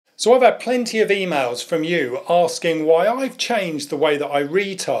So I've had plenty of emails from you asking why I've changed the way that I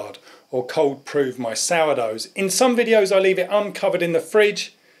retard or cold prove my sourdoughs. In some videos I leave it uncovered in the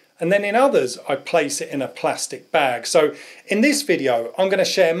fridge, and then in others I place it in a plastic bag. So in this video I'm going to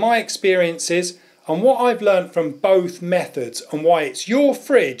share my experiences and what I've learned from both methods and why it's your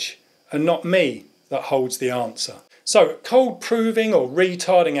fridge and not me that holds the answer. So cold proving or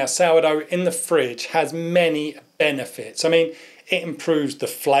retarding our sourdough in the fridge has many benefits. I mean, it improves the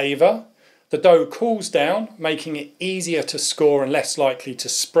flavour, the dough cools down, making it easier to score and less likely to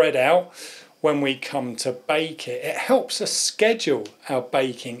spread out when we come to bake it. It helps us schedule our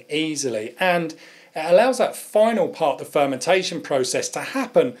baking easily, and it allows that final part of the fermentation process to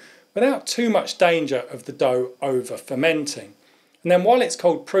happen without too much danger of the dough over fermenting. And then while it's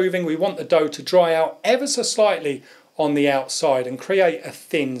cold proving, we want the dough to dry out ever so slightly on the outside and create a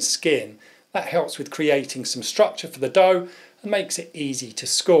thin skin. That helps with creating some structure for the dough and makes it easy to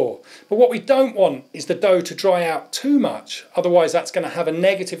score. But what we don't want is the dough to dry out too much, otherwise that's going to have a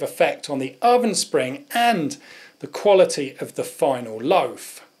negative effect on the oven spring and the quality of the final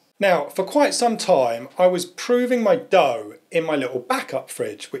loaf. Now, for quite some time I was proving my dough in my little backup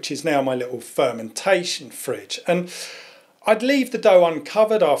fridge, which is now my little fermentation fridge, and I'd leave the dough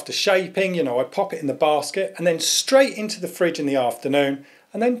uncovered after shaping, I'd pop it in the basket and then straight into the fridge in the afternoon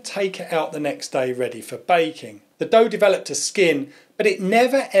and then take it out the next day ready for baking. The dough developed a skin, but it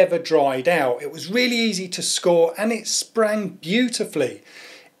never ever dried out. It was really easy to score and it sprang beautifully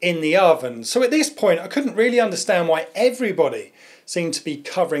in the oven. So at this point I couldn't really understand why everybody seemed to be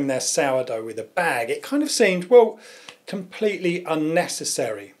covering their sourdough with a bag. It kind of seemed, well, completely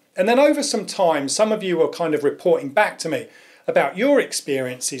unnecessary. And then over some time, some of you were kind of reporting back to me about your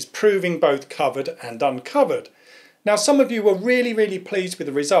experiences proving both covered and uncovered. Now, some of you were really pleased with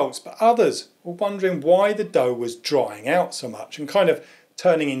the results, but others were wondering why the dough was drying out so much and kind of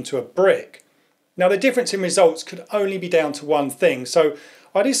turning into a brick. Now, the difference in results could only be down to one thing, so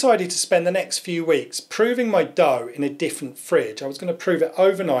I decided to spend the next few weeks proving my dough in a different fridge. I was going to prove it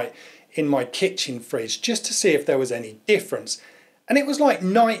overnight in my kitchen fridge just to see if there was any difference. And it was like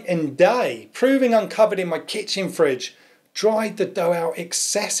night and day. Proving uncovered in my kitchen fridge dried the dough out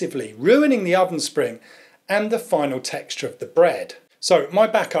excessively, ruining the oven spring and the final texture of the bread. So my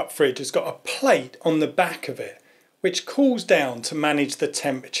backup fridge has got a plate on the back of it which cools down to manage the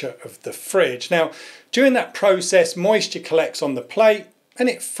temperature of the fridge. Now, during that process, moisture collects on the plate and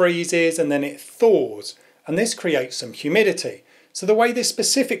it freezes and then it thaws, and this creates some humidity. So the way this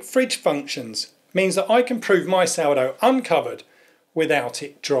specific fridge functions means that I can prove my sourdough uncovered without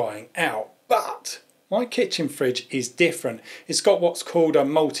it drying out. But my kitchen fridge is different. It's got what's called a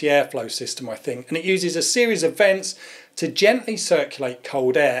multi-airflow system, I think, and it uses a series of vents to gently circulate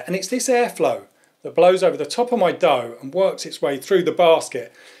cold air, and it's this airflow that blows over the top of my dough and works its way through the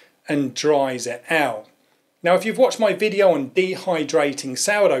basket and dries it out. Now, if you've watched my video on dehydrating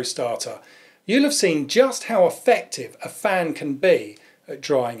sourdough starter, you'll have seen just how effective a fan can be at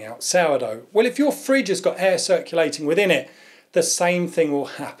drying out sourdough. Well, if your fridge has got air circulating within it, the same thing will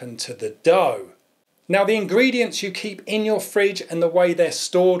happen to the dough. Now, the ingredients you keep in your fridge and the way they're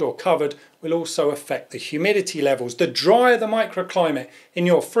stored or covered will also affect the humidity levels. The drier the microclimate in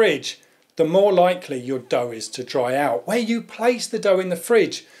your fridge, the more likely your dough is to dry out. Where you place the dough in the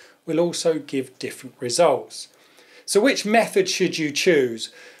fridge will also give different results. So which method should you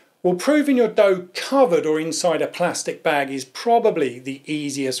choose? Well, proving your dough covered or inside a plastic bag is probably the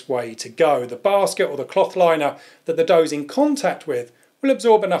easiest way to go. The basket or the cloth liner that the dough's in contact with will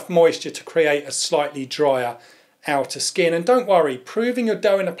absorb enough moisture to create a slightly drier outer skin. And don't worry, proving your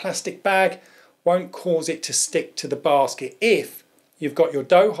dough in a plastic bag won't cause it to stick to the basket if you've got your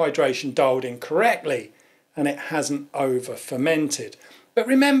dough hydration dialed in correctly and it hasn't over fermented. But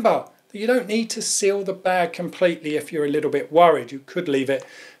remember that you don't need to seal the bag completely if you're a little bit worried. You could leave it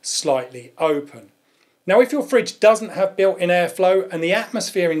slightly open. Now, if your fridge doesn't have built-in airflow and the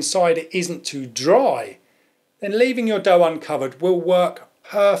atmosphere inside it isn't too dry, then leaving your dough uncovered will work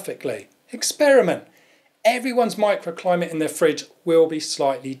perfectly. Experiment. Everyone's microclimate in their fridge will be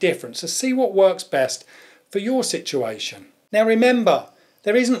slightly different, so see what works best for your situation. Now remember,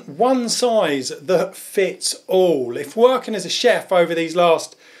 there isn't one size that fits all. If working as a chef over these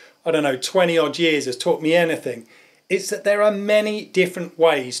last, 20 odd years has taught me anything, it's that there are many different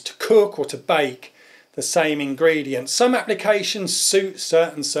ways to cook or to bake the same ingredients. Some applications suit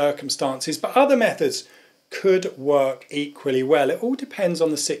certain circumstances, but other methods could work equally well. It all depends on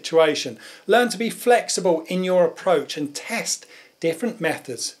the situation. Learn to be flexible in your approach and test different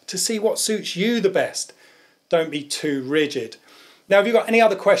methods to see what suits you the best. Don't be too rigid. Now, if you've got any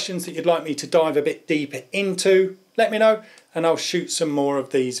other questions that you'd like me to dive a bit deeper into, let me know and I'll shoot some more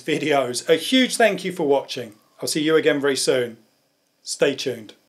of these videos. A huge thank you for watching. I'll see you again very soon. Stay tuned.